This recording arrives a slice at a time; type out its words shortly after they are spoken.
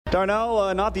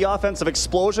Darnell, not the offensive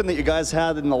explosion that you guys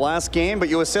had in the last game, but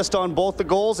you assist on both the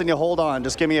goals and you hold on.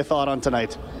 Just give me a thought on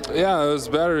tonight. Yeah, it was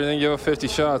better. We didn't give up 50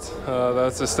 shots.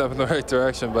 That's a step in the right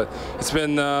direction. But it's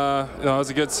been, it was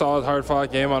a good, solid,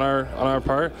 hard-fought game on our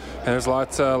part, and there's a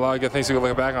lot of good things we can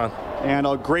look back on. And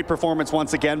a great performance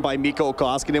once again by Mikko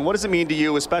Koskinen. What does it mean to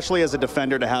you, especially as a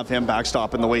defender, to have him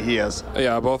backstop in the way he is?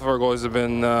 Yeah, both of our goalies have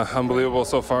been unbelievable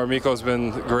so far. Mikko's been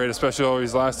great, especially over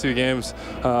these last 2 games.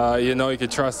 You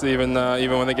could trust even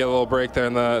when they get a little break there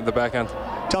in the back end.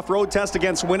 Tough road test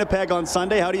against Winnipeg on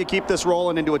Sunday. How do you keep this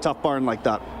rolling into a tough barn like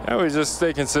that? Yeah, we just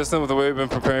stay consistent with the way we've been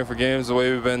preparing for games, the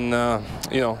way we've been,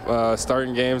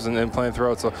 starting games and playing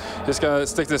throughout. So just got to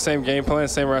stick to the same game plan,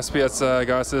 same recipe that's got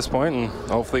us to this point, and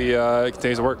hopefully it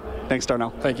continues to work. Thanks,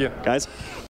 Darnell. Thank you. Guys?